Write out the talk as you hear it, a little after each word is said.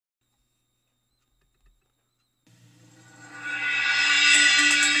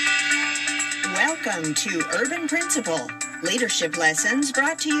Welcome to Urban Principal, leadership lessons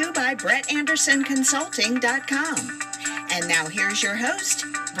brought to you by BrettAndersonConsulting.com. And now here's your host,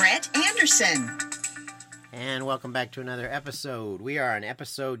 Brett Anderson. And welcome back to another episode. We are on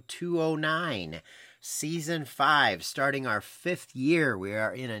episode 209, season 5, starting our 5th year. We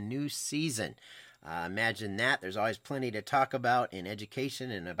are in a new season. Imagine that. There's always plenty to talk about in education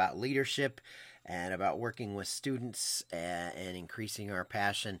and about leadership and about working with students and increasing our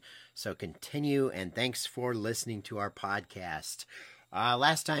passion. So continue, and thanks for listening to our podcast.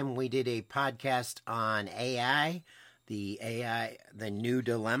 Last time we did a podcast on AI, the new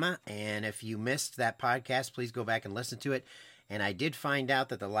dilemma. And if you missed that podcast, please go back and listen to it. And I did find out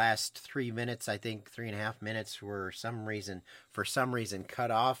that the last 3 minutes, I think 3.5 minutes, were for some reason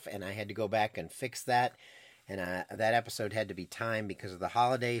cut off, and I had to go back and fix that. And that episode had to be timed because of the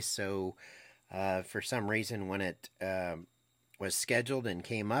holidays. So for some reason, when it was scheduled and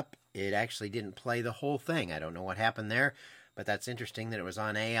came up, it actually didn't play the whole thing. I don't know what happened there, but that's interesting that it was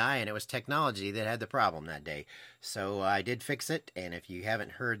on AI and it was technology that had the problem that day. So I did fix it, and if you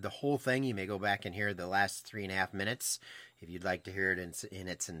haven't heard the whole thing, you may go back and hear the last 3.5 minutes if you'd like to hear it in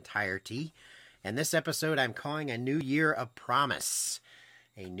its entirety. And this episode I'm calling A New Year of Promise.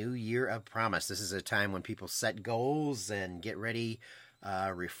 A New Year of Promise. This is a time when people set goals and get ready,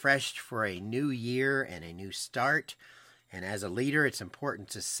 refreshed for a new year and a new start. And as a leader, it's important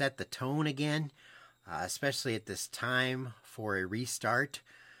to set the tone again, especially at this time for a restart.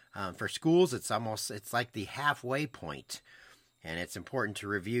 For schools, it's like the halfway point. And it's important to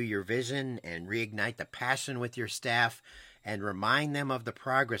review your vision and reignite the passion with your staff and remind them of the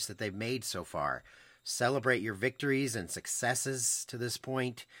progress that they've made so far. Celebrate your victories and successes to this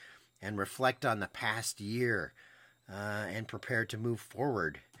point and reflect on the past year and prepare to move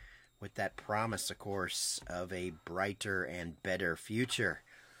forward with that promise, of course, of a brighter and better future.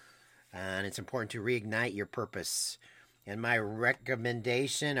 And it's important to reignite your purpose. And my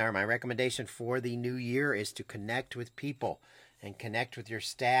recommendation for the new year is to connect with people and connect with your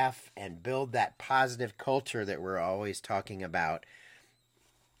staff and build that positive culture that we're always talking about.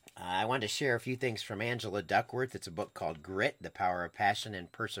 I want to share a few things from Angela Duckworth. It's a book called Grit, The Power of Passion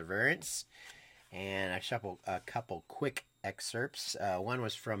and Perseverance. And I shuffle a couple quick excerpts. One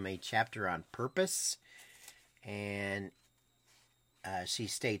was from a chapter on purpose. And she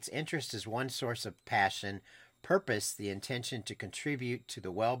states, interest is one source of passion. Purpose, the intention to contribute to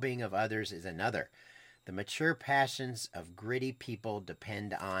the well-being of others, is another. The mature passions of gritty people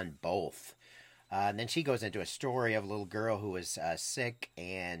depend on both. And then she goes into a story of a little girl who was sick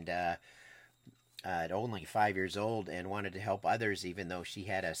and at only 5 years old and wanted to help others even though she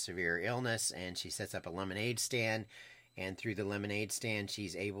had a severe illness. And she sets up a lemonade stand. And through the lemonade stand,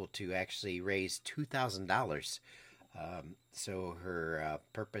 she's able to actually raise $2,000. So her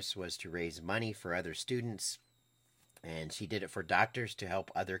purpose was to raise money for other students. And she did it for doctors to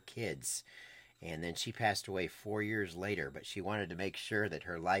help other kids. And then she passed away 4 years later, but she wanted to make sure that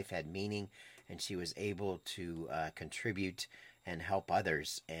her life had meaning and she was able to contribute and help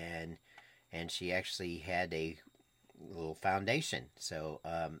others. And she actually had a little foundation. So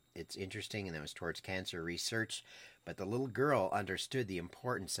it's interesting, and that was towards cancer research. But the little girl understood the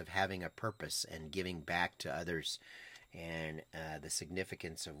importance of having a purpose and giving back to others and the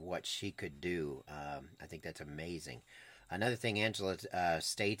significance of what she could do. I think that's amazing. Another thing Angela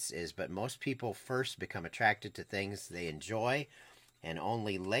states is, but most people first become attracted to things they enjoy and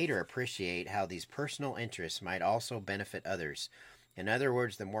only later appreciate how these personal interests might also benefit others. In other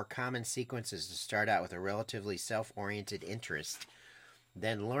words, the more common sequence is to start out with a relatively self-oriented interest,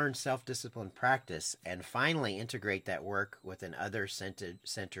 then learn self-discipline practice, and finally integrate that work with an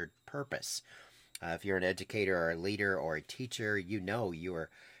other-centered purpose. If you're an educator or a leader or a teacher, you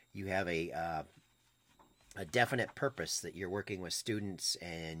have a definite purpose that you're working with students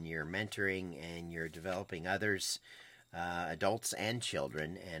and you're mentoring and you're developing others, adults and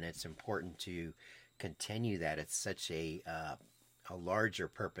children, and it's important to continue that. It's such a larger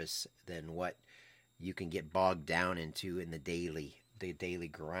purpose than what you can get bogged down into in the daily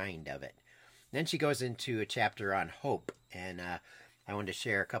grind of it. Then she goes into a chapter on hope, and I wanted to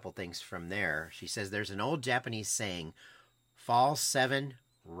share a couple things from there. She says there's an old Japanese saying, fall 7,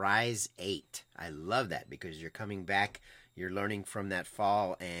 rise 8. I love that because you're coming back, you're learning from that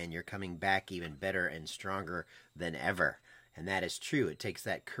fall, and you're coming back even better and stronger than ever. And that is true. It takes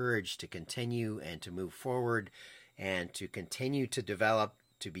that courage to continue and to move forward and to continue to develop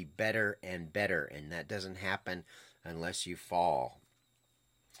to be better and better. And that doesn't happen unless you fall.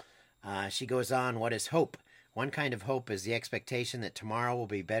 She goes on, what is hope? One kind of hope is the expectation that tomorrow will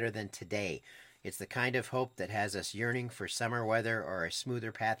be better than today. It's the kind of hope that has us yearning for summer weather or a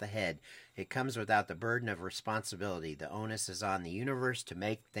smoother path ahead. It comes without the burden of responsibility. The onus is on the universe to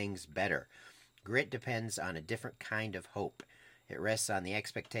make things better. Grit depends on a different kind of hope. It rests on the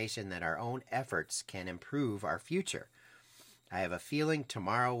expectation that our own efforts can improve our future. I have a feeling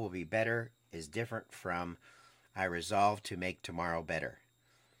tomorrow will be better is different from I resolve to make tomorrow better.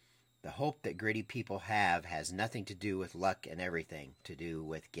 The hope that gritty people have has nothing to do with luck and everything to do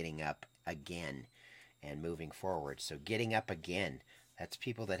with getting up again and moving forward. So getting up again, that's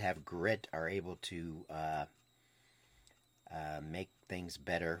people that have grit are able to make things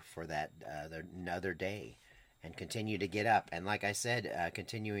better for that another day and continue to get up. And like I said,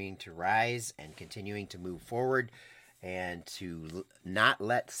 continuing to rise and continuing to move forward and to not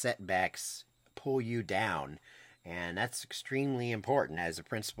let setbacks pull you down. And that's extremely important. As a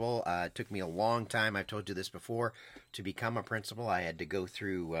principal, it took me a long time, I've told you this before, to become a principal. I had to go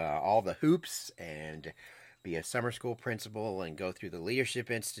through all the hoops and be a summer school principal and go through the Leadership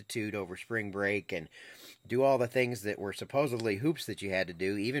Institute over spring break and do all the things that were supposedly hoops that you had to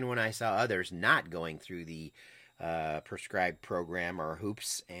do, even when I saw others not going through the prescribed program or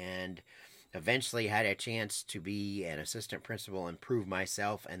hoops, and eventually had a chance to be an assistant principal and prove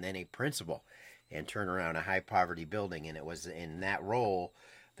myself, and then a principal and turn around a high poverty building. And it was in that role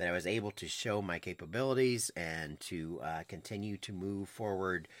that I was able to show my capabilities and to continue to move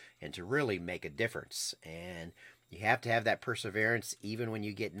forward and to really make a difference. And you have to have that perseverance. Even when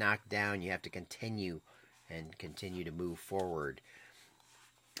you get knocked down, you have to continue to move forward.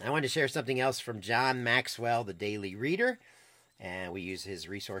 I wanted to share something else from John Maxwell, the Daily Reader, and we use his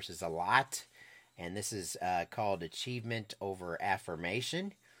resources a lot. And this is called Achievement Over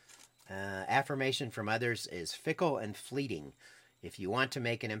Affirmation. Affirmation from others is fickle and fleeting. If you want to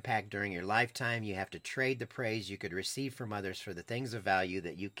make an impact during your lifetime, you have to trade the praise you could receive from others for the things of value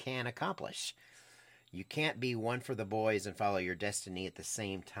that you can accomplish. You can't be one for the boys and follow your destiny at the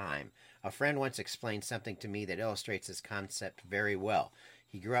same time. A friend once explained something to me that illustrates this concept very well.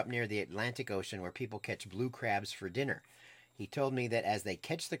 He grew up near the Atlantic Ocean where people catch blue crabs for dinner. He told me that as they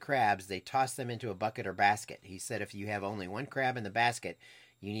catch the crabs, they toss them into a bucket or basket. He said if you have only one crab in the basket,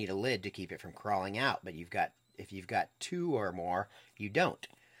 you need a lid to keep it from crawling out, but if you've got two or more, you don't.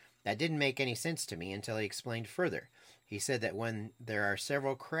 That didn't make any sense to me until he explained further. He said that when there are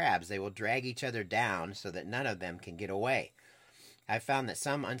several crabs, they will drag each other down so that none of them can get away. I've found that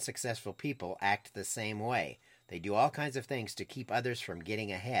some unsuccessful people act the same way. They do all kinds of things to keep others from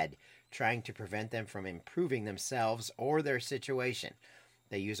getting ahead, trying to prevent them from improving themselves or their situation.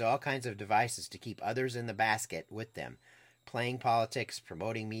 They use all kinds of devices to keep others in the basket with them, playing politics,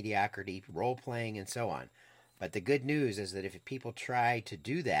 promoting mediocrity, role-playing, and so on. But the good news is that if people try to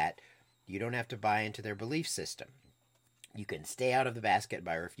do that, you don't have to buy into their belief system. You can stay out of the basket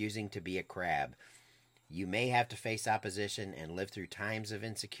by refusing to be a crab. You may have to face opposition and live through times of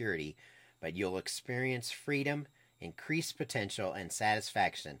insecurity, but you'll experience freedom, increased potential, and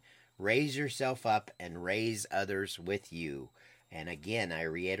satisfaction. Raise yourself up and raise others with you. And again, I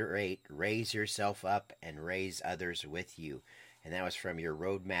reiterate, raise yourself up and raise others with you. And that was from your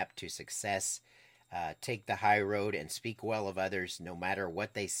Roadmap to Success. Take the high road and speak well of others no matter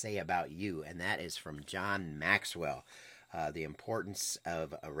what they say about you. And that is from John Maxwell. The importance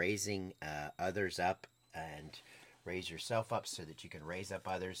of raising others up and raise yourself up so that you can raise up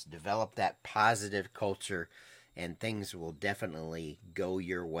others. Develop that positive culture and things will definitely go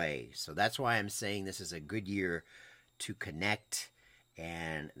your way. So that's why I'm saying this is a good year to connect,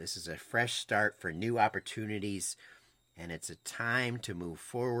 and this is a fresh start for new opportunities, and it's a time to move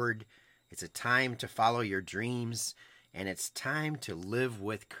forward. It's a time to follow your dreams, and it's time to live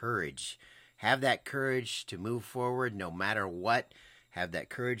with courage. Have that courage to move forward no matter what. Have that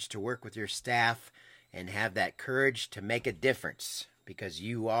courage to work with your staff, and have that courage to make a difference because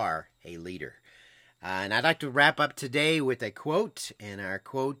you are a leader. And I'd like to wrap up today with a quote, and our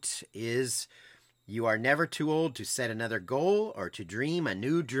quote is, "You are never too old to set another goal or to dream a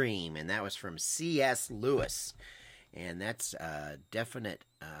new dream." And that was from C.S. Lewis. And that's a definite,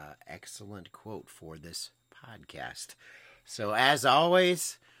 excellent quote for this podcast. So as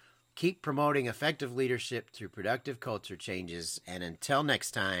always, keep promoting effective leadership through productive culture changes. And until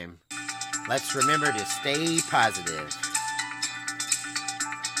next time, let's remember to stay positive.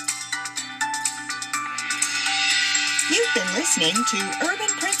 You've been listening to Urban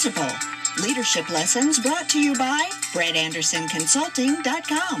Principal, leadership lessons brought to you by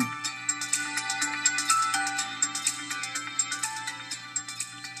BrettAndersonConsulting.com.